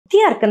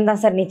திருப்தியாக இருக்குன்னு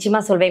தான் சார்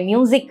நிச்சயமாக சொல்வேன்.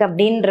 மியூசிக்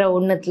அப்படின்ற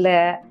ஒன்றுத்துல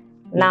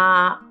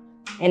நான்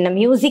என்னை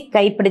மியூசிக்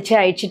கைப்பிடிச்சு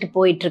அழிச்சிட்டு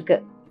போயிட்டுருக்கு.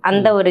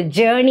 அந்த ஒரு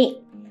ஜேர்னி,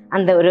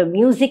 அந்த ஒரு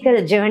மியூசிக்கல்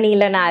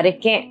ஜேர்னியில் நான்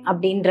இருக்கேன்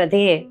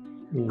அப்படின்றதே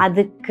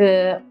அதுக்கு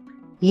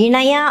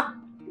இணையாக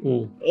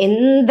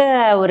எந்த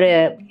ஒரு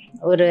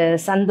ஒரு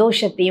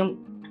சந்தோஷத்தையும்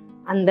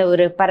அந்த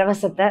ஒரு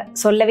பரவசத்தை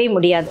சொல்லவே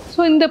முடியாது.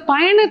 ஸோ இந்த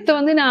பயணத்தை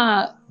வந்து நான்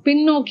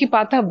பின்னோக்கி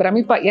பார்த்தா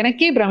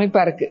எனக்கே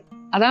பிரமிப்பா இருக்கு.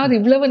 அதாவது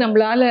இவ்வளவு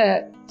நம்மளால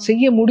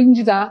செய்ய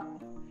முடிஞ்சுதா,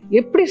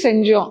 எப்படி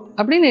செஞ்சோம்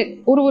அப்படின்னு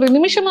ஒரு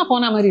நிமிஷமா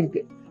போன மாதிரி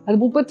இருக்கு. அது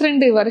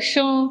 32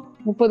 வருஷம்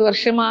 30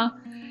 வருஷமா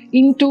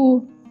இன்டூ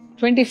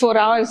 24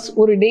 hours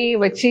ஒரு டே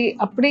வச்சு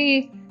அப்படி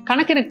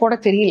கணக்கு எனக்கு போட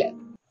தெரியல.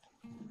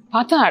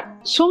 பார்த்தா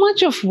so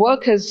much of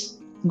work has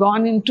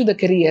gone into the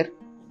career.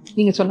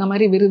 நீங்க சொன்ன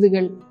மாதிரி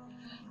விருதுகள்,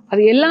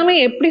 அது எல்லாமே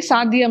எப்படி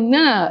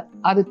சாத்தியம்னா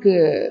அதுக்கு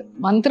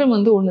மந்திரம்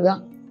வந்து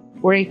ஒண்ணுதான்,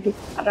 உழைப்பு.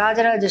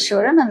 ராஜராஜ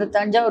சோழன் அந்த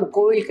தஞ்சாவூர்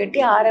கோவில் கட்டி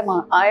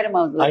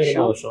 1000வது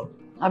வருஷம்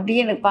அப்படியே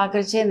எனக்கு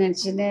பார்க்குறச்சே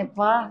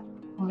நினச்சினேப்பா,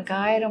 உனக்கு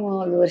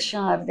 1000வது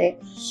வருஷம் ஆறுதே,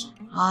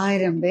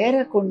 1000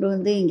 பேரை கொண்டு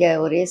வந்து இங்கே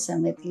ஒரே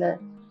சமயத்தில்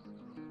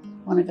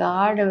உனக்கு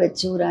ஆட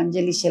வச்சு ஒரு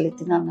அஞ்சலி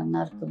செலுத்தினா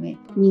நல்லா இருக்குமே.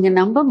 நீங்கள்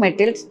நம்ப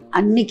மெட்டல்ஸ்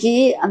அன்னைக்கு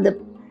அந்த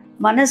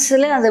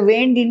மனசில் அதை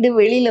வேண்டிண்டு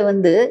வெளியில்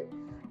வந்து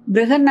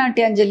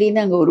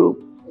பிருகநாட்டியாஞ்சலின்னு அங்கே ஒரு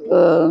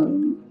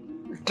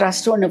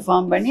ட்ரஸ்ட் ஒன்று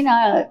ஃபார்ம் பண்ணி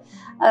நான்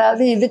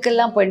அதாவது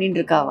இதுக்கெல்லாம் பண்ணிட்டு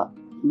இருக்காவா,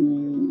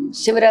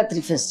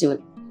 சிவராத்திரி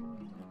ஃபெஸ்டிவல்.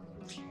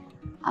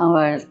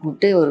 அவன்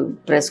கூப்பிட்டு ஒரு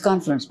ப்ரெஸ்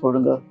கான்ஃபரன்ஸ்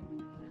போடுங்க,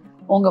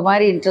 உங்கள்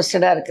மாதிரி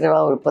இன்ட்ரெஸ்டடாக இருக்கிறவா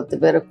ஒரு 10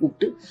 பேரை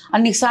கூப்பிட்டு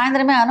அன்றைக்கி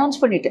சாயந்தரமே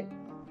அனௌன்ஸ் பண்ணிட்டேன்.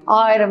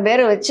 1000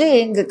 பேரை வச்சு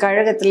எங்கள்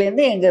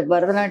கழகத்துலேருந்து எங்கள்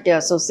பரதநாட்டிய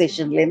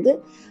அசோசியேஷன்லேருந்து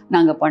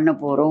நாங்கள் பண்ண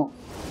போகிறோம்.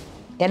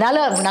 என்னால்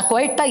நான்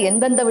குவைட்டாக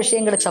எந்தெந்த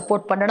விஷயங்களுக்கு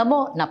சப்போர்ட் பண்ணணுமோ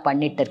நான்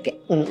பண்ணிட்டு இருக்கேன்.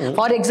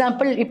 ஃபார்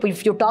எக்ஸாம்பிள், இப்போ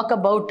if you talk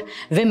about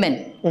women,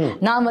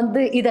 நான்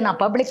வந்து இதை நான்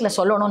பப்ளிக்கில்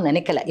சொல்லணும்னு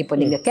நினைக்கல. இப்போ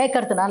நீங்கள்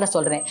கேட்கறதுனால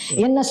சொல்கிறேன்.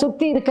 என்னை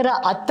சுற்றி இருக்கிற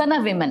அத்தனை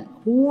விமன்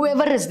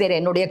ஹூஎவர் இஸ் தேர்,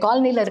 என்னுடைய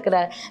காலனியில் இருக்கிற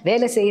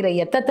வேலை செய்கிற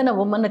எத்தனை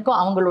உமனுக்கும்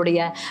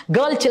அவங்களுடைய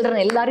கேர்ள்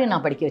சில்ட்ரன் எல்லாரையும்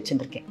நான் படிக்க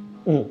வச்சுருக்கேன்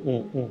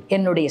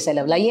என்னுடைய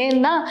செலவில்.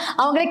 ஏன்னா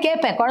அவங்களே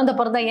கேட்பேன், குழந்தை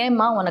பிறந்தா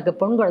ஏம்மா உனக்கு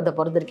பொன் குழந்தை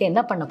பிறந்திருக்கேன்,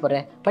 என்ன பண்ண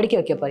போகிறேன், படிக்க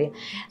வைக்க போறேன்?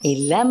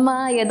 இல்லைம்மா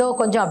ஏதோ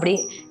கொஞ்சம் அப்படி,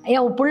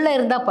 ஏன் புள்ள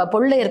இருந்தா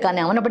புள்ள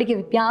இருக்கானே அவனை படிக்க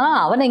வைப்பியா,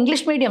 அவனை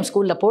இங்கிலீஷ் மீடியம்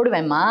ஸ்கூலில்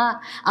போடுவேம்மா,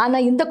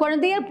 ஆனால் இந்த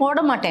குழந்தையே போட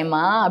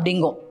மாட்டேம்மா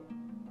அப்படிங்கும்.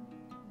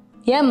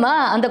 ஏம்மா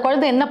அந்த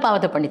குழந்தை என்ன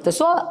பாவத்தை பண்ணித்து,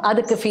 ஸோ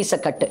அதுக்கு ஃபீஸை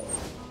கட்டு.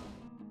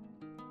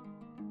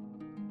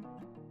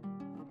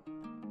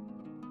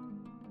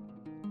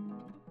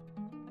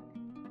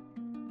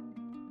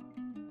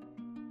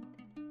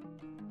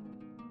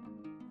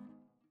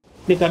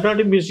 நீ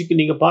கர்நாடிக் மியூசிக்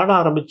நீங்க பாட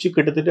ஆரம்பிச்சு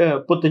கிட்டத்தட்ட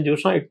 35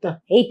 வருஷம் ஆயிடுதா?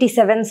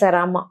 87 சார்.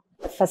 ஆமா,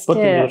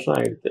 35 வருஷம்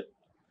ஆயிடுது.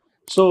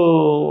 ஸோ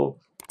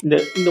இந்த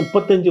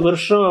 35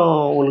 வருஷம்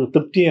உங்களுக்கு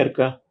திருப்தியா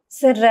இருக்கா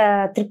சார்?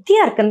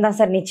 திருப்தியா இருக்குன்னு தான்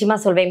சார் நிச்சயமா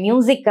சொல்வேன்.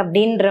 மியூசிக்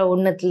அப்படின்ற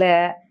ஒன்றுத்துல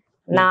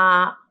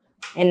நான்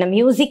என்னை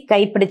மியூசிக்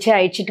கைப்பிடிச்சு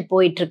அழிச்சிட்டு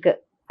போயிட்டு இருக்கு.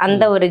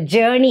 அந்த ஒரு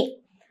ஜேர்னி,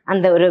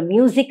 அந்த ஒரு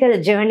மியூசிக்கல்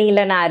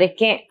ஜேர்னியில நான்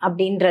இருக்கேன்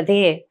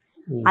அப்படின்றதே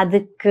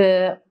அதுக்கு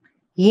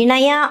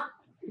இணையா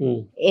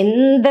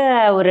எந்த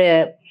ஒரு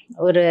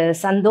ஒரு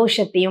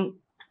சந்தோஷத்தையும்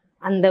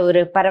அந்த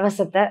ஒரு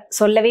பரவசத்தை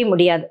சொல்லவே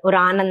முடியாது. ஒரு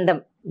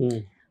ஆனந்தம்,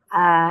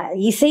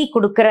 இசை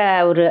கொடுக்குற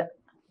ஒரு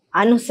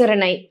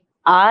அனுசரணை,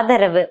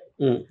 ஆதரவு.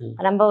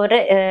 நம்ம ஒரு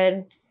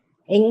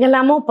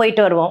எங்கெல்லாமோ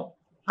போயிட்டு வருவோம்,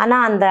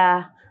 ஆனால் அந்த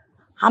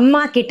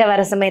அம்மா கிட்ட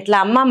வர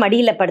சமயத்தில், அம்மா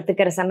மடியில்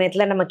படுத்துக்கிற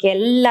சமயத்தில் நமக்கு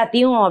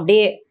எல்லாத்தையும்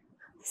அப்படியே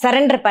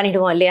சரண்டர்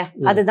பண்ணிடுவோம் இல்லையா?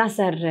 அதுதான்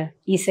சார்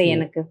இசை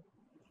எனக்கு.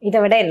 இதை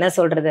விட என்ன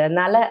சொல்றது?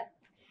 அதனால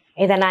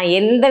இதை நான்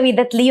எந்த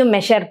விதத்துலையும்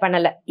மெஷர்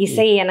பண்ணலை.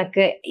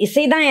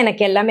 இசை தான்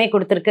எனக்கு எல்லாமே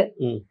கொடுத்துருக்கு.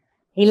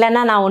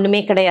 இல்லைன்னா நான்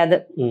ஒன்றுமே கிடையாது.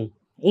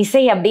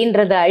 இசை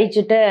அப்படின்றத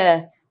அழிச்சுட்டு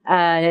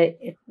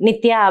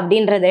நித்யா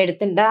அப்படின்றத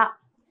எடுத்துட்டா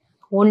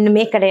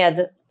ஒன்றுமே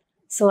கிடையாது.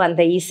 ஸோ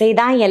அந்த இசை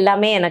தான்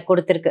எல்லாமே எனக்கு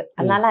கொடுத்துருக்கு.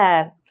 அதனால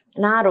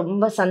நான்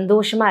ரொம்ப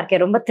சந்தோஷமா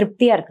இருக்கேன், ரொம்ப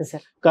திருப்தியா இருக்கு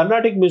சார்.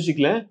 கர்நாடிக்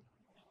மியூசிக்ல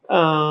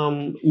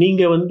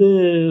நீங்க வந்து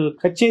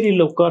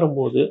கச்சேரியில் உட்காரும்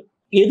போது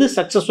எது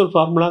சக்ஸஸ்ஃபுல்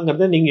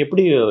ஃபார்முலாங்கிறத நீங்க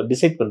எப்படி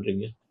டிசைட்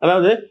பண்றீங்க?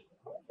 அதாவது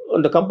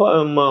இந்த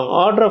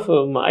ஆர்டர் ஆஃப்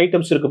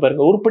ஐட்டம்ஸ் இருக்கு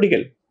பாருங்க,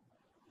 உருப்படிகள்.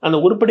 அந்த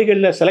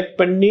உருப்படிகளில் செலக்ட்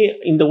பண்ணி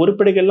இந்த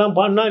உருப்படிகள்லாம்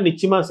பாடினா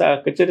நிச்சயமா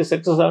கச்சேரி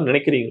சக்ஸஸ் ஆக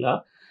நினைக்கிறீங்களா,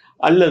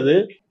 அல்லது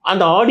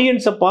அந்த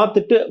ஆடியன்ஸை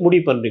பார்த்துட்டு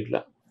முடிவு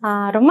பண்றீங்களா?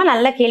 ரொம்ப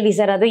நல்ல கேள்வி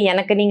சார். அதுவும்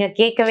எனக்கு நீங்க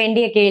கேட்க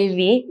வேண்டிய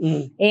கேள்வி.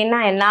 ஏன்னா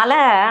என்னால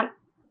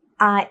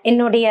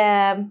என்னுடைய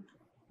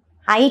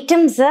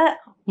ஐட்டம்ஸை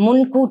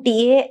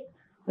முன்கூட்டியே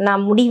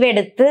நான்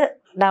முடிவெடுத்து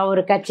நான்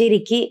ஒரு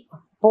கச்சேரிக்கு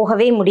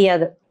போகவே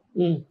முடியாது.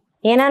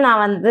 ஏன்னா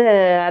நான் வந்து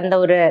அந்த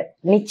ஒரு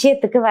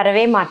நிச்சயத்துக்கு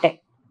வரவே மாட்டேன்.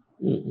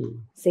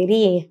 சரி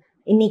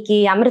இன்னைக்கு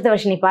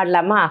அமிர்தவர்ஷினி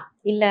பாடலாமா,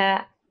 இல்ல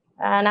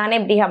நானே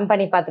இப்படி ஹம்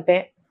பண்ணி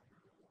பார்த்துப்பேன்,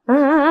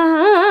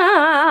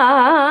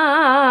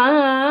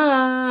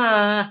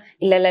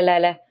 இல்ல இல்ல இல்ல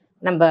இல்ல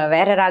நம்ம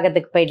வேற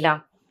ராகத்துக்கு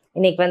போயிடலாம்,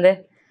 இன்னைக்கு வந்து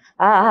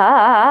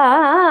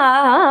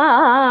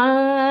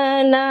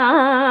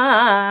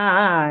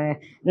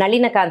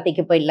நளின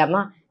காந்திக்கு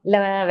போயிடலாமா, இல்லை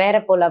வேற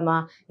போலாமா,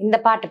 இந்த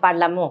பாட்டு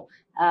பாடலாமோ,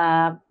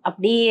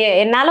 அப்படி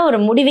என்னால் ஒரு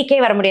முடிவுக்கே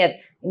வர முடியாது.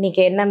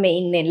 இன்னைக்கு என்ன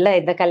மெயின், இல்லை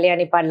இந்த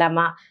கல்யாணி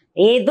பாடலாமா,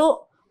 ஏதோ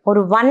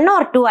ஒரு 1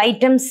 or 2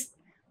 ஐட்டம்ஸ்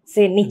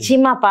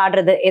நிச்சயமா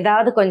பாடுறது.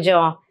 ஏதாவது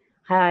கொஞ்சம்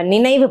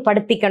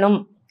நினைவுபடுத்திக்கணும்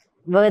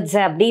வேர்ட்ஸ்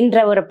அப்படின்ற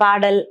ஒரு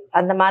பாடல்,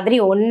 அந்த மாதிரி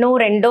 1 or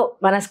 2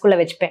 மனசுக்குள்ள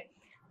வச்சுப்பேன்.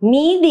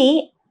 மீதி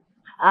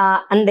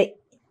அந்த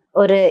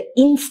ஒரு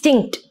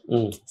இன்ஸ்டிங்க்ட்.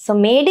 ஸோ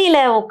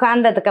மேடையில்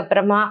உட்கார்ந்ததுக்கு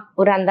அப்புறமா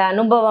ஒரு அந்த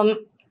அனுபவம்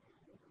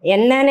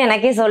என்னன்னு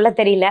எனக்கே சொல்ல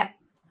தெரியல.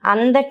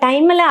 அந்த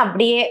டைமில்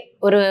அப்படியே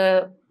ஒரு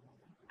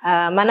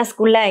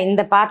மனசுக்குள்ள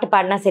இந்த பாட்டு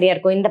பாடினா சரியா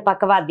இருக்கும், இந்த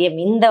பக்கவாத்தியம்,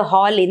 இந்த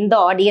ஹால், இந்த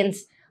ஆடியன்ஸ்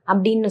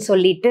அப்படின்னு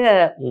சொல்லிட்டு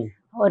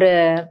ஒரு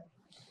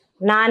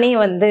நானே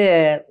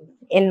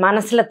என்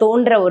மனசுல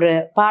தோன்ற ஒரு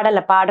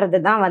பாடலை பாடுறது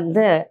தான்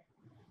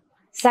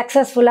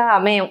சக்சஸ்ஃபுல்லா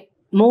அமையும்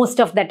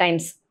மோஸ்ட் ஆஃப் த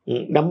டைம்ஸ்.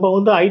 நம்ம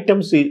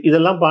ஐட்டம்ஸ்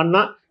இதெல்லாம்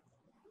பாடினா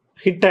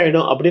ஹிட்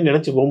ஆயிடும் அப்படின்னு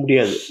நினைச்சு போக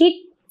முடியாது.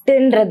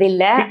 ஹிட்ன்றது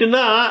இல்ல,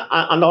 ஹிட்னா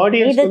அந்த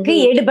ஆடியன்ஸ் இதுக்கு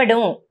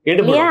எடுபடும்.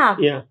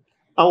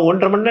 அவன்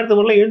 1.5 மணி நேரத்துக்கு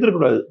முன்னாடி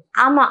எழுந்திருக்கூடாது.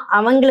 ஆமா,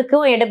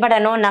 அவங்களுக்கும்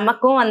எடுபடணும்.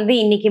 நமக்கும்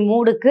இன்னைக்கு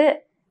மூடுக்கு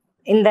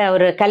இந்த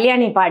ஒரு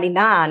கல்யாணி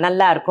பாடினா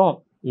நல்லா இருக்கும்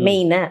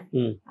மெயின்.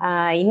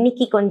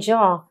 இன்னைக்கு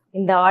கொஞ்சம்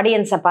இந்த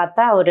ஆடியன்ஸை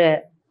பார்த்தா ஒரு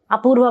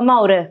அபூர்வமா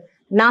ஒரு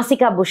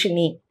நாசிகா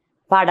பூஷணி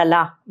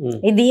பாடலாம்,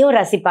 இதையும்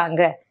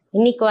ரசிப்பாங்க.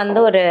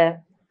 இன்னைக்கு ஒரு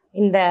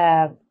இந்த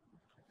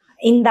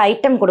இந்த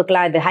ஐட்டம்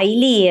கொடுக்கலாம், இது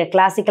ஹைலி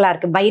கிளாசிக்கலா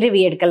இருக்கு,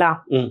 பைரவி எடுக்கலாம்,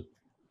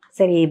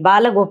 சரி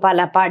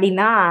பாலகோபாலா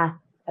பாடினா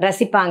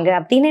ரசிப்பாங்க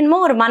அப்படின்னு என்னமோ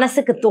ஒரு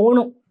மனசுக்கு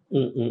தோணும்.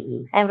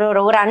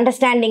 ஒரு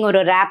அண்டர்ஸ்டாண்டிங், ஒரு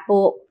ரேப்போ,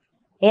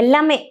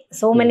 எல்லாமே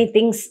சோ மெனி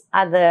திங்ஸ்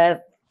அது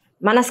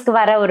மனசுக்கு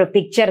வர ஒரு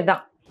பிக்சர்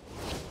தான்.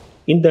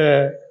 இந்த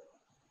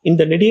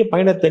இந்த நெடிய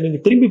பயணத்தை நீங்க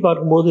திரும்பி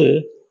பார்க்கும்போது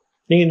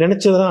நீங்க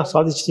நினைச்சதெல்லாம்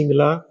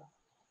சாதிச்சிட்டீங்களா?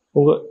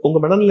 உங்க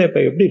மனநிலை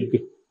இப்ப எப்படி இருக்கு?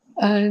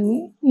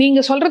 நீங்க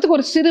சொல்றதுக்கு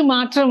ஒரு சிறு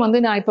மாற்றம்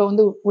நான் இப்ப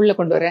உள்ள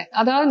கொண்டு வரேன்.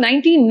 அதாவது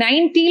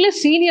 1990ல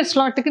சீனியர்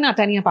ஸ்லாட்டுக்கு நான்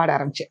தனியா பாட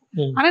ஆரம்பிச்சேன்.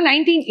 ஆனா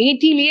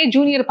 1980லயே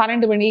ஜூனியர்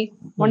 12 மணி,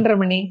 1:30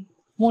 மணி,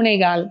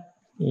 3:15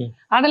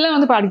 அதெல்லாம்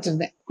பாடிட்டு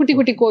இருந்தேன். குட்டி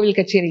குட்டி கோவில்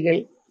கச்சேரிகள்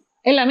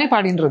எல்லாமே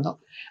பாடிட்டு இருந்தோம்.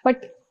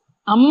 பட்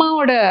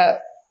அம்மாவோட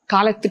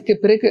காலத்துக்கு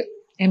பிறகு,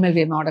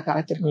 எம்எல்வி அம்மாவோட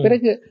காலத்திற்கு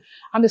பிறகு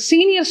அந்த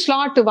சீனியர்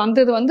ஸ்லாட்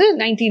வந்தது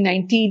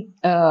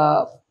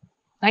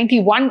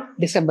 1991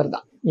 டிசம்பர்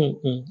தான்,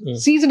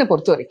 சீசனை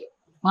பொறுத்த வரைக்கும்,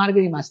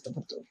 மார்கழி மாசத்தை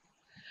பொறுத்த வரைக்கும்.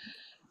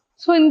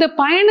 ஸோ இந்த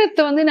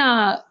பயணத்தை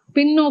நான்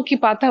பின்னோக்கி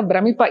பார்த்தா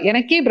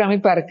எனக்கே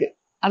பிரமிப்பா இருக்கு.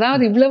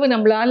 அதாவது இவ்வளவு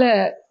நம்மளால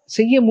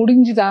செய்ய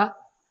முடிஞ்சுதா,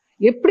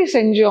 எப்படி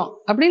செஞ்சோம்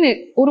அப்படின்னு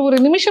ஒரு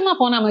நிமிஷமா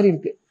போன மாதிரி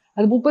இருக்கு.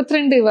 அது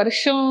 32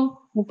 வருஷம்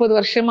 30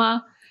 வருஷமா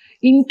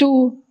இன்டூ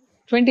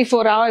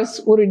 24 hours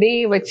ஒரு டே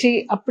வச்சு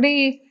அப்படி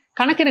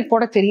கணக்கு எனக்கு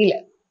போட தெரியல.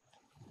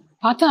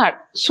 பார்த்தா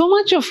so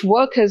much of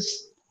work has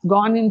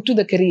gone into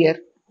the career.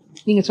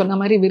 நீங்க சொன்ன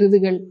மாதிரி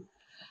விருதுகள்,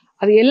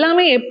 அது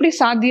எல்லாமே எப்படி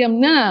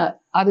சாத்தியம்னா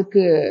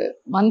அதுக்கு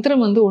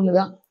மந்திரம்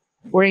ஒண்ணுதான்,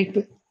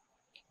 உழைப்பு.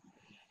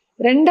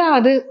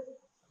 2வது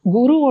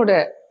குருவோட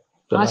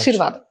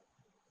ஆசீர்வாதம்,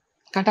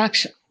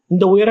 கட்டாட்சம்.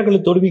 இந்த உயரங்களை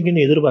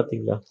தொடுவீங்கன்னு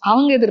எதிர்பார்த்தீங்களா?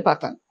 அவங்க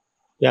எதிர்பார்த்தாங்க.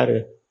 யாரு?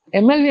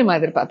 எம்எல்வி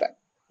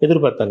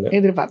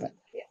எதிர்பார்த்தாங்க.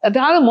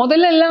 அதாவது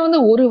முதல்ல எல்லாம்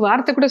ஒரு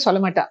வார்த்தை கூட சொல்ல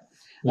மாட்டா.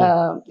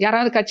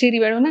 யாராவது கச்சேரி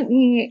வேணும்னா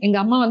எங்க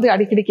அம்மா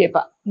அடிக்கடி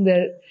கேட்பா, இந்த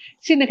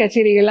சின்ன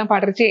கச்சேரிகள்லாம்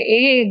பாடுறச்சு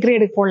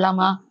கிரேடுக்கு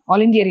போடலாமா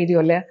ஆல் இந்தியா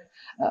ரேடியோல,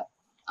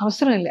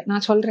 அவசரம் இல்லை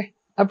நான் சொல்றேன்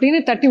அப்படின்னு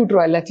தட்டி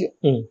விட்டுருவா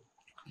எல்லாத்தையும்.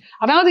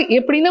 அதாவது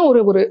எப்படின்னா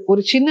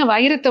ஒரு சின்ன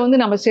வைரத்தை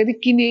நம்ம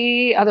செதுக்கினே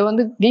அதை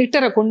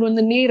கிளிட்டரை கொண்டு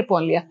வந்துன்னே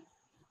இருப்போம் இல்லையா,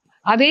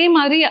 அதே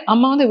மாதிரி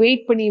அம்மா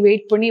வெயிட்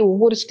பண்ணி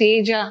ஒவ்வொரு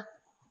ஸ்டேஜா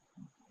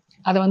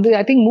அதை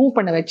ஐ திங்க் மூவ்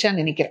பண்ண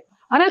வச்சான்னு நினைக்கிறேன்.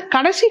 ஆனா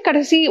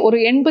கடைசி ஒரு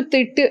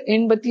 88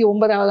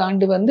 89வது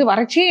ஆண்டு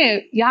வரச்சே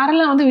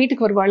யாரெல்லாம்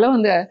வீட்டுக்கு வருவாளோ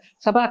அந்த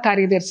சபா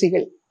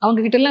காரியதர்சிகள்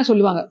அவங்க கிட்ட எல்லாம்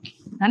சொல்லுவாங்க,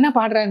 நல்லா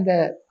பாடுறா இந்த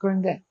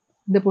குழந்தை,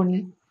 இந்த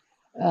பொண்ணு,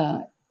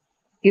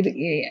 இது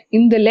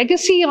இந்த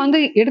லெகசியை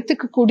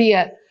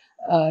எடுத்துக்கக்கூடிய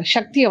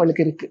சக்தி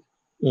அவளுக்கு இருக்கு.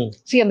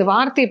 அந்த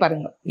வார்த்தையை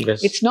பாருங்க,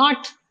 இட்ஸ்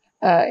நாட்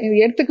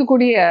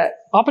எடுத்துக்கக்கூடிய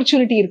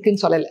ஆப்பர்ச்சுனிட்டி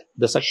இருக்குன்னு சொல்லல,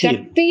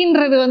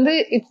 சக்தின்றது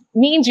it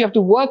means you have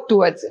to work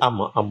towards.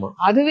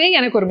 அதுவே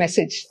எனக்கு ஒரு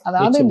மெசேஜ்.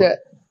 அதாவது இந்த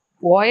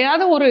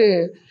ஓயாத ஒரு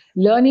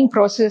லேர்னிங்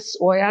ப்ராசஸ்,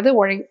 ஓயாத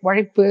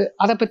உழைப்பு,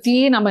 அதை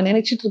பத்தியே நம்ம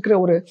நினைச்சிட்டு இருக்கிற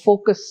ஒரு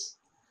ஃபோக்கஸ்,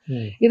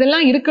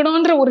 இதெல்லாம்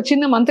இருக்கணும்ன்ற ஒரு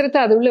சின்ன மந்திரத்தை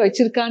அது உள்ள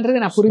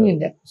வச்சிருக்கான்றது நான்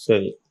புரிஞ்சுட்டேன்.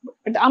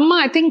 பட் அம்மா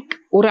ஐ திங்க்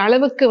ஒரு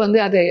அளவுக்கு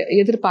அதை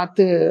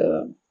எதிர்பார்த்து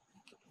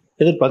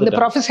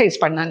ப்ரொஃபசைஸ்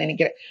பண்ணான்னு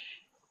நினைக்கிறேன்.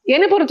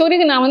 என்னை பொறுத்த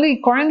வரைக்கும் நான்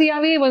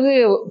குழந்தையாவே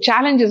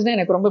சேலஞ்சஸ்னா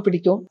எனக்கு ரொம்ப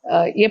பிடிக்கும்.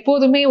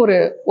 எப்போதுமே ஒரு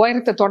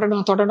உயரத்தை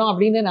தொடணும்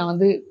அப்படின்னு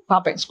நான்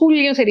பார்ப்பேன்.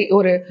 ஸ்கூல்லையும் சரி,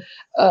 ஒரு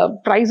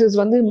ப்ரைஸஸ்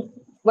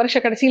வருஷ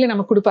கடைசியில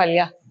நமக்கு கொடுப்பா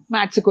இல்லையா,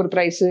 மேத்ஸுக்கு ஒரு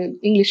ப்ரைஸு,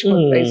 இங்கிலீஷுக்கு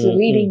ஒரு ப்ரைஸு,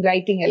 ரீடிங்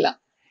ரைட்டிங்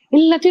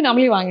எல்லாத்தையும்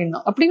நம்மளே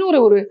வாங்கிடணும்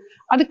அப்படின்னு ஒரு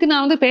அதுக்கு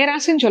நான்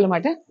பேராசைன்னு சொல்ல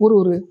மாட்டேன்,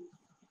 ஒரு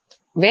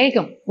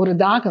வேகம், ஒரு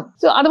தாகம்.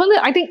 ஸோ அது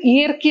ஐ திங்க்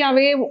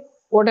இயற்கையாவே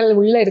உடல்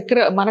உள்ள இருக்கிற,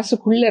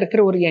 மனசுக்குள்ள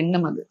இருக்கிற ஒரு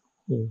எண்ணம்.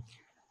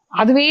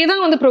 அதுவே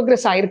தான்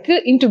ப்ரோக்ரஸ் ஆயிருக்கு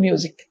இன்டு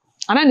மியூசிக்.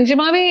 ஆனா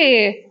நிஜமாவே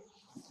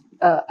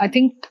ஐ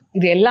திங்க்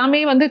இது எல்லாமே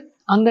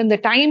அந்தந்த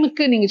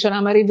டைமுக்கு நீங்க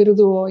சொன்ன மாதிரி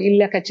விருதுவோ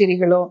இல்லை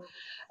கச்சேரிகளோ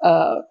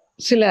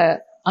சில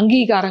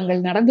அங்கீகாரங்கள்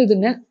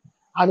நடந்ததுன்னு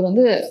அது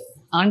வந்து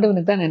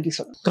ஆண்டவனுக்கு தான் நன்றி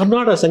சொல்லணும்.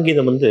 கர்நாடக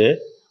சங்கீதம் வந்து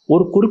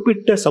ஒரு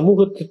குறிப்பிட்ட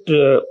சமூகத்திற்கு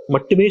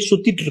மட்டுமே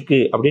சுத்திட்டு இருக்கு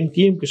அப்படின்னு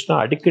டி.எம். கிருஷ்ணா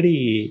அடிக்கடி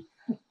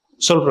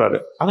சொல்றாரு.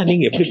 அதை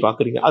நீங்க எப்படி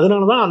பாக்குறீங்க?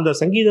 அதனாலதான் அந்த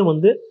சங்கீதம்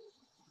வந்து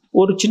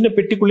ஒரு சின்ன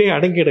பெட்டிக்குள்ளேயே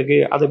அடங்கிடுக்கு,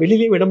 அதை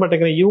வெளியிலேயே விட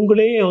மாட்டேங்கிறேன்,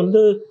 இவங்களே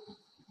வந்து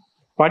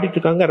பாடிட்டு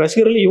இருக்காங்க,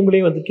 ரசிகர்கள்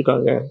இவங்களே வந்துட்டு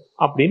இருக்காங்க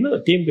அப்படின்னு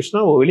டி.எம்.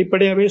 கிருஷ்ணா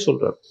வெளிப்படையாவே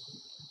சொல்றாரு.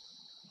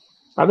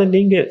 அதை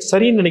நீங்க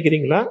சரின்னு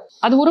நினைக்கிறீங்களா?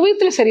 அது ஒரு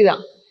விதத்துல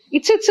சரிதான்.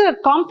 It's a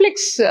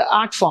complex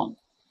art form.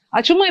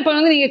 அது சும்மா இப்ப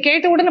வந்து நீங்க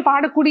கேட்ட உடனே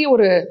பாடக்கூடிய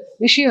ஒரு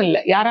விஷயம்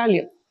இல்லை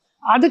யாராலையும்.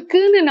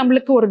 அதுக்குன்னு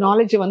நம்மளுக்கு ஒரு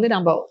நாலேஜை வந்து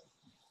நம்ம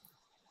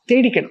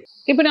தேடிக்கணும்.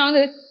 இப்ப நான்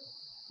வந்து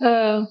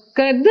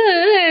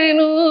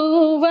கதனு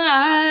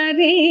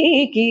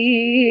வாரிகி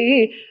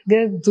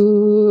கத்து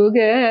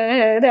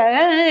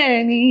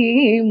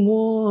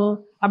கதனீமோ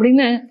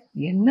அப்படின்னு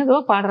என்னதோ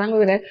பாடுறாங்க,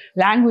 வேற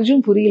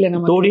லாங்குவேஜும் புரியல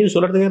நம்ம. தோடின்னு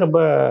சொல்றதுக்கே ரொம்ப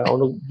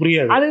அவனுக்கு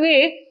புரியாது. அதுவே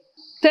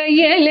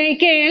தையலை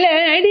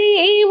கேளடி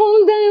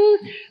உந்தன்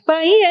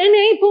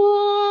பையனை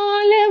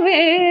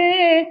போலவே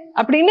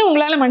அப்படின்னு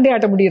உங்களால மண்டை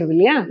ஆட்ட முடியறது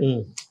இல்லையா?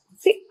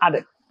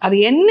 அது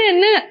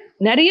என்னன்னு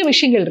நிறைய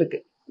விஷயங்கள் இருக்கு.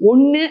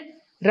 ஒண்ணு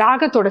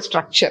ராகத்தோட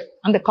ஸ்ட்ரக்சர்,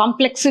 அந்த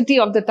காம்ப்ளெக்சிட்டி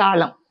ஆஃப் த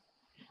தாளம்.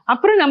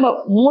 அப்புறம் நம்ம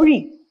மொழி.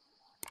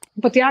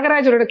 இப்ப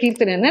தியாகராஜரோட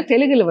கீர்த்தனை என்ன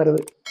தெலுங்குல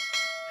வருது,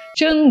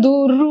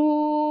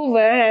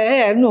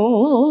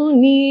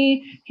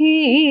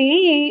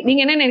 நீங்க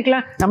என்ன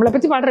நினைக்கலாம், நம்மளை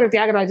பத்தி பாடுற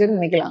தியாகராஜர்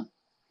நினைக்கலாம்.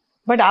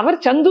 பட்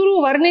அவர் சந்துரு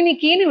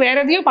வர்ணனிக்கின்னு வேற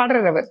எதையோ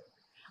பாடுறார் அவர்.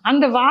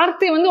 அந்த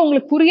வார்த்தை வந்து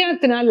உங்களுக்கு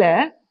புரியாததுனால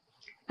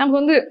நமக்கு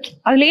வந்து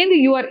அதுலேருந்து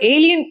you are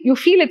alien, you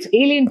feel it's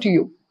alien to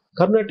you.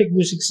 Carnatic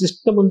music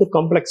system வந்து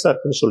காம்ப்ளெக்ஸா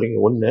இருக்குன்னு சொல்றீங்க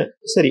ஒண்ணு.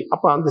 சரி,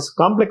 அப்ப அந்த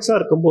காம்ப்ளெக்ஸா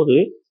இருக்கும்போது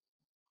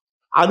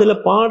அதுல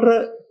பாடுற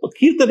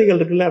கீர்த்தனைகள்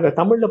இருக்குல்ல, அதை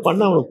தமிழ்ல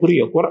பண்ண அவனுக்கு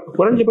புரியும்.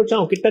 குறைஞ்சபட்சம்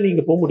அவன் கிட்ட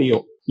நீங்க போக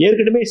முடியும்.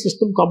 ஏற்கனவே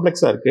சிஸ்டம்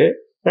காம்ப்ளெக்ஸா இருக்கு.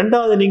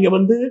 ரெண்டாவது நீங்க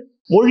வந்து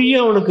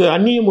மொழியும் அவனுக்கு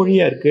அந்நிய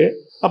மொழியா இருக்கு.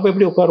 அப்ப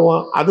எப்படி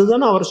உட்காருவான்?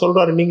 அதுதானே அவர்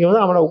சொல்றாரு. நீங்க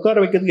வந்து அவனை உட்கார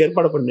வைக்கிறதுக்கு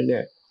ஏற்பாடு பண்ணுங்க.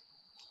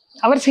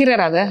 அவர்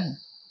செய்யறாரு அத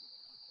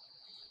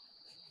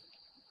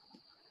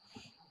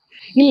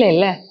இல்ல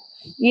இல்ல,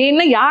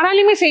 ஏன்னா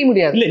யாராலையுமே செய்ய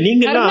முடியாது. இல்ல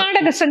நீங்க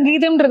கர்நாடக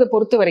சங்கீதம்ன்றதை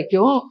பொறுத்த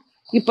வரைக்கும்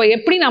இப்ப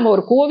எப்படி நம்ம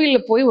ஒரு கோவில்ல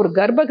போய் ஒரு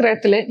கர்ப்ப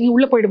கிரகத்துல நீ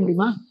உள்ள போயிட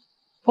முடியுமா?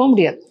 போக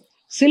முடியாது.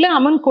 சில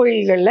அம்மன்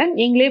கோயில்கள்ல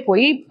நீங்களே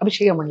போய்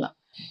அபிஷேகம் பண்ணலாம்.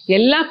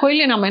 எல்லா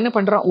கோயிலையும் நம்ம என்ன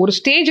பண்றோம், ஒரு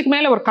ஸ்டேஜுக்கு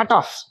மேல ஒரு கட்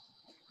ஆஃப்,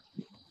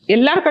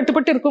 எல்லாரும்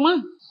கட்டுப்பட்டு இருக்குமா?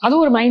 அது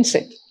ஒரு மைண்ட்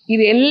செட்.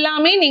 இது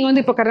எல்லாமே நீங்க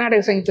வந்து இப்ப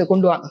கர்நாடக சங்கீதத்தை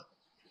கொண்டு வாங்க.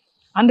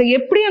 அந்த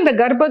எப்படி அந்த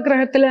கர்ப்ப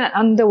கிரகத்துல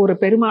அந்த ஒரு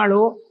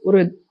பெருமாளோ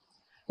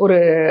ஒரு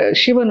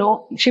சிவனோ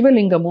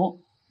சிவலிங்கமோ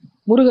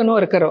முருகனோ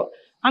இருக்கிறோ,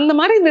 அந்த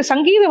மாதிரி இந்த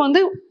சங்கீதம்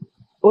வந்து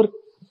ஒரு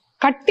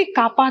கட்டி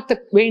காப்பாற்ற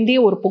வேண்டிய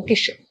ஒரு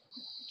பொக்கிஷம்.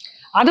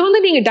 அதை வந்து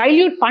நீங்க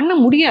டைல்யூட் பண்ண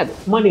முடியாது.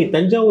 நீ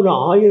தஞ்சாவூர்ல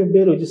 1000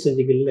 பேர் வச்சு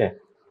செஞ்சீங்கல்ல,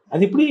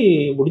 அது எப்படி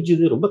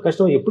முடிஞ்சது? ரொம்ப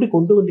கஷ்டம். எப்படி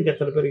கொண்டு வந்தீங்க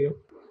அத்தனை பேரையும்?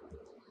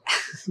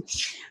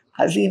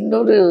 அது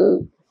இன்னொரு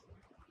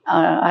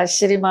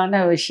ஆச்சரியமான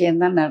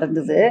விஷயம்தான்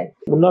நடந்தது.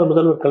 முன்னாள்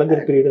முதல்வர்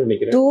கலைஞர் பீரியட்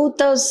நினைக்கிறேன்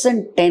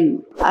 2010.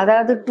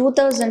 அதாவது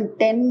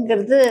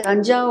 2010ங்கிறது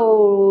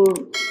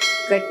தஞ்சாவூர்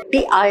கட்டி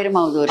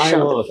 1000வது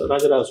வருஷம்.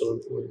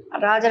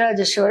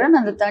 ராஜராஜ சோழன்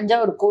அந்த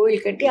தஞ்சாவூர்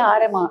கோயில் கட்டி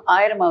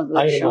 1000வது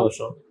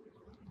வருஷம்.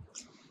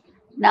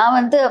 நான்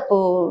வந்து அப்போ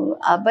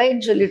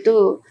அபைன்னு சொல்லிட்டு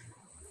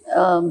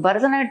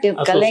பரதநாட்டிய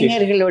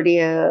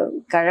கலைஞர்களுடைய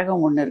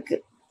கழகம் ஒன்று இருக்கு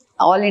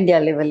ஆல் இண்டியா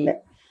லெவல்ல.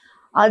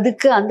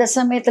 அதுக்கு அந்த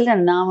சமயத்துல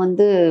நான்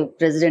வந்து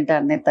பிரசிடெண்டா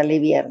இருந்தேன்,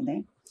 தலைவியா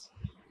இருந்தேன்.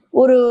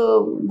 ஒரு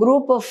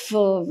குரூப் ஆஃப்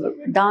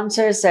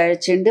டான்சர்ஸ்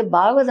அழைச்சிட்டு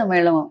பாகவத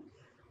மேளம்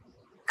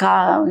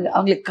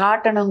அவங்களுக்கு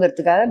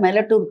காட்டணுங்கிறதுக்காக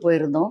மெலட்டூர்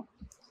போயிருந்தோம்.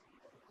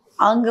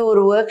 அங்கே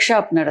ஒரு ஒர்க்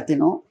ஷாப்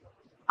நடத்தினோம்.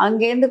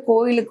 அங்கேருந்து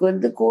கோயிலுக்கு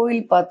வந்து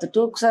கோயில்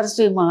பார்த்துட்டு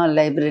சரஸ்வதி மஹால்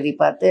லைப்ரரி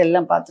பார்த்து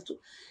எல்லாம் பார்த்துட்டு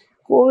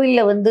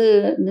கோயிலில் வந்து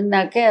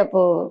நின்னாக்க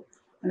அப்போது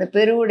அந்த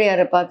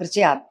பெருவுடையாரை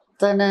பார்க்குறச்சி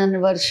அத்தனை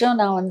வருஷம்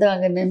நான் வந்து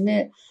அங்கே நின்று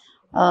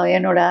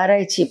என்னோடய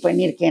ஆராய்ச்சி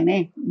பண்ணியிருக்கேனே.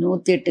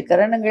 108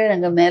 கரணங்கள்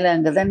அங்கே மேலே.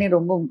 அங்கே தானே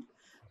ரொம்ப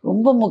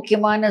ரொம்ப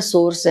முக்கியமான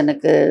சோர்ஸ்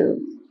எனக்கு.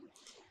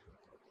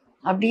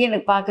 அப்படியே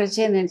எனக்கு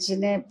பார்க்குறச்சே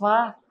நினச்சினேப்பா,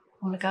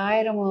 உனக்கு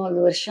 1000வது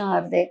வருஷம்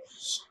ஆறுதே,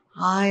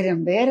 1000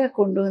 பேரை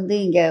கொண்டு வந்து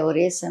இங்கே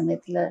ஒரே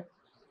சமயத்தில்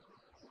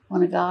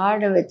உனக்கு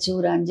ஆட வச்சு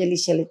ஒரு அஞ்சலி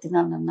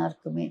செலுத்தினா நல்லா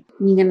இருக்குமே.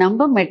 நீங்கள்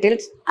நம்ப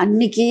மெட்டல்ஸ்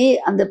அன்னைக்கு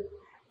அந்த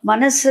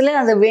மனசில்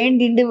அதை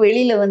வேண்டிண்டு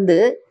வெளியில் வந்து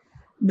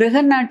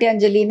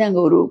பிருகநாட்டியாஞ்சலின்னு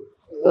அங்கே ஒரு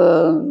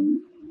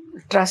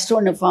ட்ரஸ்ட்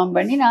ஒன்று ஃபார்ம்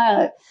பண்ணி நான்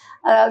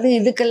அதாவது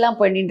இதுக்கெல்லாம்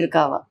பண்ணிட்டு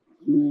இருக்காவா,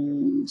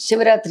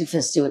 சிவராத்திரி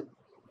ஃபெஸ்டிவல்.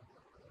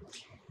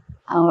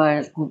 அவன்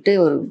கூப்பிட்டு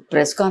ஒரு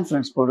ப்ரெஸ்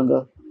கான்ஃபரன்ஸ் போடுங்க,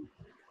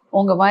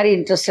 உங்கள் மாதிரி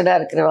இன்ட்ரெஸ்டடாக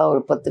இருக்கிறவா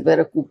ஒரு 10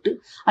 பேரை கூப்பிட்டு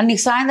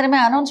அன்றைக்கி சாயந்தரமே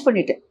அனௌன்ஸ்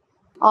பண்ணிட்டேன்.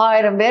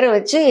 1000 பேரை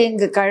வச்சு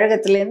எங்கள்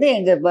கழகத்துலேருந்து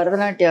எங்கள்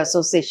பரதநாட்டிய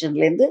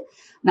அசோசியேஷன்லேருந்து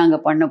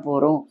நாங்கள் பண்ண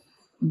போகிறோம்.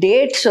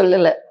 டேட்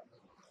சொல்லலை,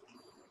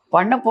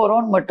 பண்ண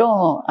போகிறோன்னு மட்டும்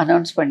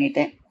அனௌன்ஸ்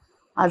பண்ணிட்டேன்.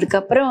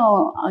 அதுக்கப்புறம்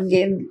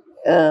அங்கேருந்து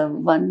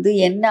வந்து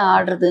என்ன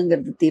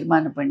ஆடுறதுங்கிறது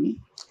தீர்மானம் பண்ணி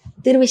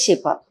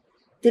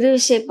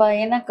திருவிசைப்பா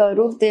ஏன்னா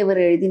கரூர் தேவர்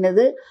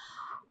எழுதினது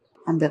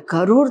அந்த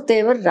கரூர்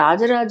தேவர்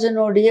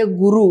ராஜராஜனுடைய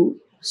குரு,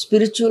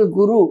 ஸ்பிரிச்சுவல்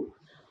குரு.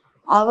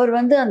 அவர்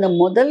வந்து அந்த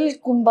முதல்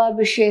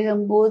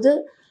கும்பாபிஷேகம் போது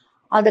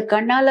அதை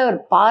கண்ணால் அவர்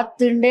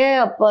பார்த்துட்டே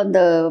அப்போ அந்த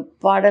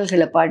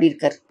பாடல்களை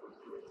பாடியிருக்கார்.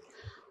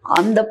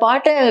 அந்த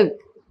பாட்டை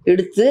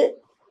எடுத்து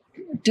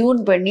டியூன்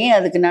பண்ணி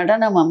அதுக்கு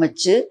நடனம்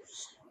அமைச்சு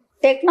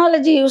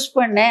டெக்னாலஜி யூஸ்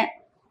பண்ணேன்.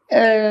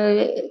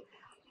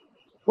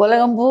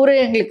 உலகம் பூரா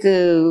எங்களுக்கு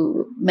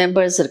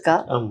மெம்பர்ஸ் இருக்கா,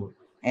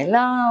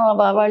 எல்லாம்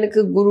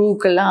அவளுக்கு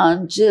குருவுக்கெல்லாம்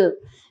அனுப்பிச்சு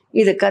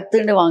இதை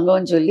கற்றுண்டு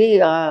வாங்கன்னு சொல்லி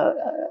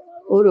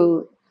ஒரு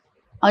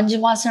 5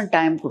 மாதம்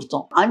டைம்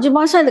கொடுத்தோம். 5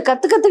 மாதம் இதை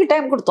கற்றுக்கிறதுக்கு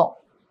டைம் கொடுத்தோம்.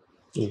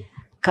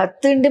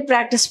 கற்றுண்டு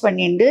ப்ராக்டிஸ்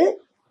பண்ணிட்டு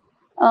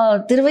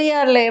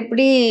திருவையாறில்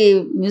எப்படி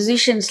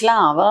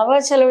மியூசிஷியன்ஸ்லாம் அவ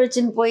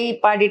செலவழிச்சுன்னு போய்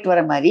பாடிட்டு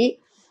வர மாதிரி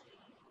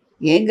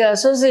எங்கள்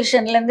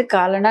அசோசியேஷன்லேருந்து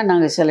காலனா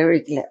நாங்கள்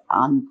செலவழிக்கல.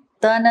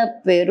 அத்தனை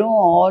பேரும்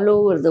ஆல்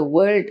ஓவர் த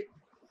வேர்ல்டு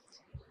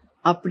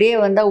அப்படியே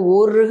வந்தால்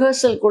ஒரு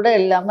ரிஹர்சல் கூட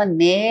இல்லாமல்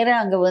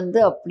நேராக அங்கே வந்து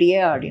அப்படியே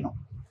ஆடினோம்.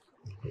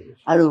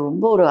 அது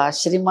ரொம்ப ஒரு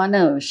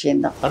ஆச்சரியமான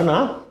விஷயந்தான். அருணா,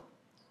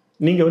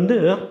 நீங்கள் வந்து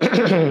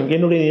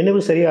என்னுடைய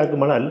நினைவு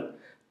சரியாகுமானால்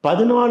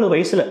 14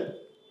 வயசில்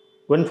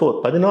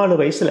 14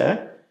 வயசில்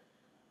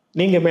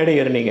நீங்கள் மேடை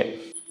ஏறினீங்க.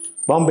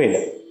 பாம்பேயில்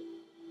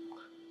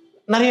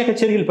நிறைய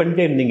கச்சேரிகள்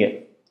பண்ணிட்டே இருந்தீங்க.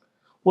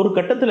 ஒரு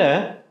கட்டத்தில்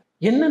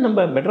என்ன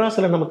நம்ம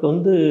மெட்ராஸில் நமக்கு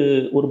வந்து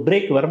ஒரு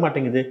பிரேக்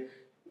வரமாட்டேங்குது,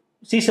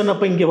 சீசன்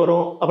அப்போ இங்கே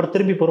வரும் அப்புறம்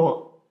திரும்பி போகிறோம்,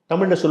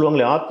 தமிழில்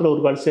சொல்லுவாங்களே ஆற்றுல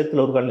ஒரு கால்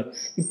சேத்துல ஒரு கால்,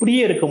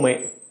 இப்படியே இருக்குமே,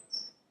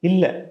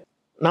 இல்லை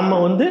நம்ம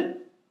வந்து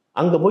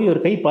அங்கே போய்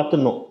ஒரு கை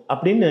பார்த்துடணும்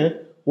அப்படின்னு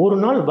ஒரு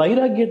நாள்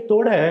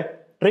வைராக்கியத்தோட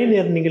ட்ரெயின்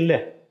ஏறினீங்கல்ல,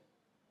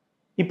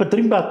 இப்போ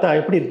திரும்பி பார்த்தா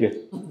எப்படி இருக்கு?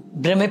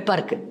 பிரமிப்பா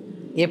இருக்கு.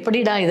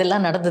 எப்படிடா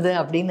இதெல்லாம் நடந்தது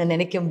அப்படின்னு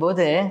நினைக்கும்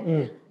போது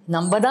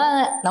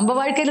நம்ம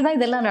வாழ்க்கையில தான்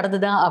இதெல்லாம்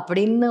நடந்ததா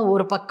அப்படின்னு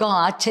ஒரு பக்கம்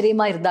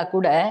ஆச்சரியமா இருந்தா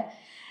கூட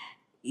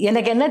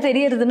எனக்கு என்ன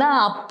தெரியறதுன்னா,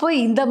 அப்போ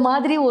இந்த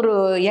மாதிரி ஒரு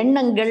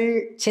எண்ணங்கள்,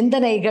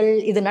 சிந்தனைகள்,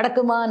 இது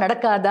நடக்குமா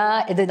நடக்காதா,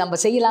 இது நம்ம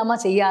செய்யலாமா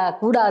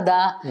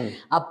செய்யக்கூடாதா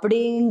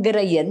அப்படிங்கிற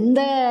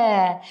எந்த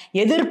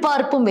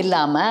எதிர்பார்ப்பும்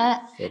இல்லாம,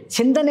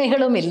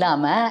 சிந்தனைகளும்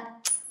இல்லாம,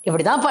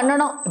 இப்படிதான்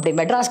பண்ணணும், இப்படி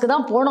மெட்ராஸ்க்கு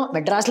தான் போகணும்,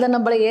 மெட்ராஸ்ல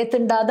நம்மளை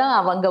ஏத்துண்டாதான்,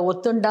 அவங்க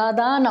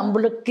ஒத்துண்டாதான்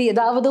நம்மளுக்கு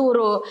ஏதாவது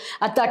ஒரு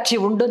அத்தாட்சி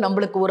உண்டு,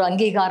 நம்மளுக்கு ஒரு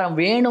அங்கீகாரம்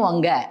வேணும்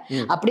அங்க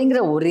அப்படிங்கிற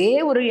ஒரே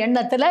ஒரு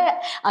எண்ணத்துல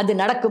அது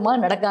நடக்குமா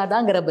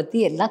நடக்காதாங்கிற பத்தி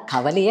எல்லாம்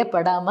கவலையே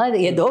படாம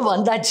ஏதோ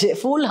வந்தாச்சு.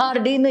 ஃபூல்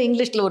ஹார்டின்னு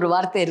இங்கிலீஷ்ல ஒரு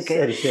வார்த்தை இருக்கு.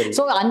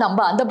 ஸோ நம்ம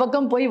அந்த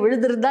பக்கம் போய்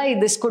விழுந்திருந்தா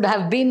திஸ் குட்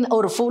ஹவ் பீன்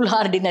ஒரு ஃபூல்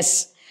ஹார்டினஸ்.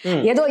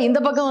 ஏதோ இந்த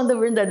பக்கம் வந்து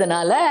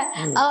விழுந்ததுனால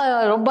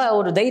ரொம்ப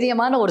ஒரு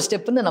தைரியமான ஒரு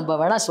ஸ்டெப்னு நம்ம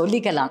வேணா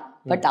சொல்லிக்கலாம்.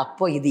 பட்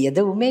அப்போ இது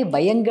எதுவுமே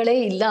பயங்களே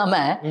இல்லாம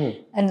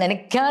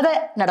நினைக்காத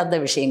நடந்த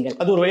விஷயங்கள்.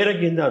 அது ஒரு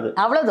வைராக்கியம் தான். அது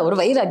அவ்வளவுதான், ஒரு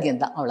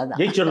வைராக்கியம் தான்,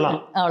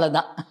 அவ்வளவுதான்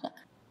அவ்வளவுதான்.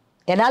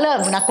 என்னால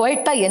நான்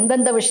குவைட்டா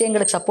எந்தெந்த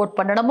விஷயங்களுக்கு சப்போர்ட்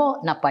பண்ணணுமோ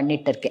நான்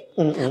பண்ணிட்டு இருக்கேன்.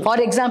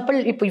 ஃபார் எக்ஸாம்பிள்,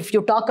 இப்போ if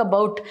you talk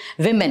about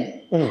women,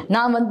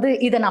 நான் வந்து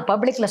இதை நான்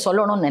பப்ளிக்ல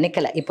சொல்லணும்னு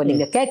நினைக்கல. இப்போ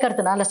நீங்க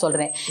கேட்கறதுனால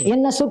சொல்றேன்.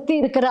 என்னை சுத்தி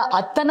இருக்கிற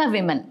அத்தனை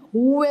விமென்,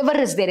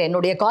 ஹூஎவர் இஸ் தேர்,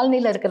 என்னுடைய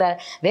காலனில இருக்கிற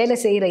வேலை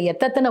செய்யற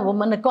எத்தனை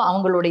உமனுக்கும்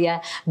அவங்களுடைய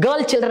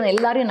கேர்ள் சில்ட்ரன்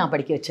எல்லாரையும் நான்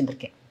படிக்க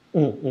வச்சுருக்கேன்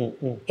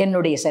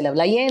என்னுடைய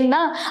செலவுல. ஏன்னா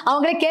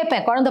அவங்களே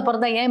கேட்பேன், குழந்தை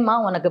பிறந்தா ஏம்மா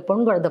உனக்கு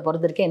பொன் குழந்தை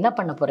பிறந்திருக்கேன், என்ன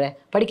பண்ண போற,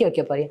 படிக்க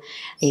வைக்க போறியா?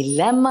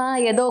 இல்லைம்மா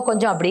ஏதோ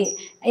கொஞ்சம் அப்படி.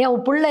 ஏன்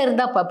புள்ள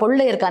இருந்தா புள்ள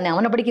இருக்கானே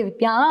அவனை படிக்க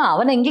வைப்பியா?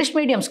 அவனை இங்கிலீஷ்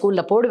மீடியம்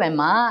ஸ்கூல்ல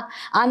போடுவேம்மா,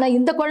 ஆனா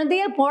இந்த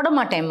குழந்தையே போட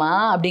மாட்டேம்மா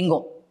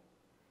அப்படிங்கும்.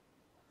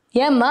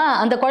 ஏம்மா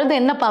அந்த குழந்தை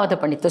என்ன பாவத்தை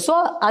பண்ணித்து, ஸோ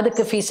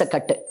அதுக்கு ஃபீஸை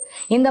கட்டு.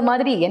 இந்த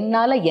மாதிரி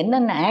என்னால்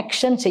என்னென்ன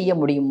ஆக்ஷன் செய்ய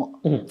முடியுமோ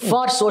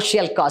ஃபார்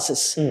சோஷியல்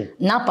காசஸ்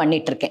நான்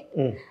பண்ணிட்டு இருக்கேன்.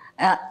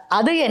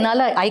 அது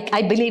என்னால் I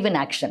believe in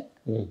action.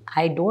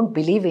 I don't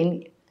believe in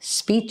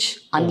speech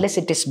unless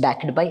it is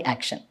packed by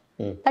action.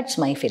 That's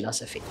my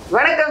philosophy.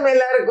 வணக்கம்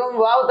எல்லாருக்கும்.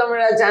 வாவ்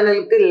தமிழா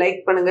சேனலுக்கு லைக்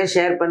பண்ணுங்க,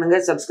 ஷேர் பண்ணுங்க,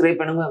 சப்ஸ்கிரைப்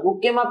பண்ணுங்க.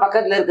 முக்கியமா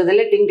பக்கத்துல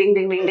இருக்கிறதுல டிங் டிங்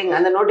டிங் டிங் டிங்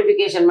அந்த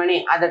நோட்டிபிகேஷன் பண்ணி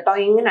அதை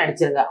டாயிங்னு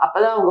அடிச்சிருங்க.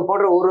 அப்பதான் அவங்க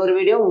போடுற ஒரு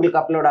வீடியோ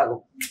உங்களுக்கு அப்லோட்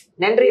ஆகும்.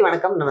 நன்றி,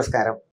 வணக்கம், நமஸ்காரம்.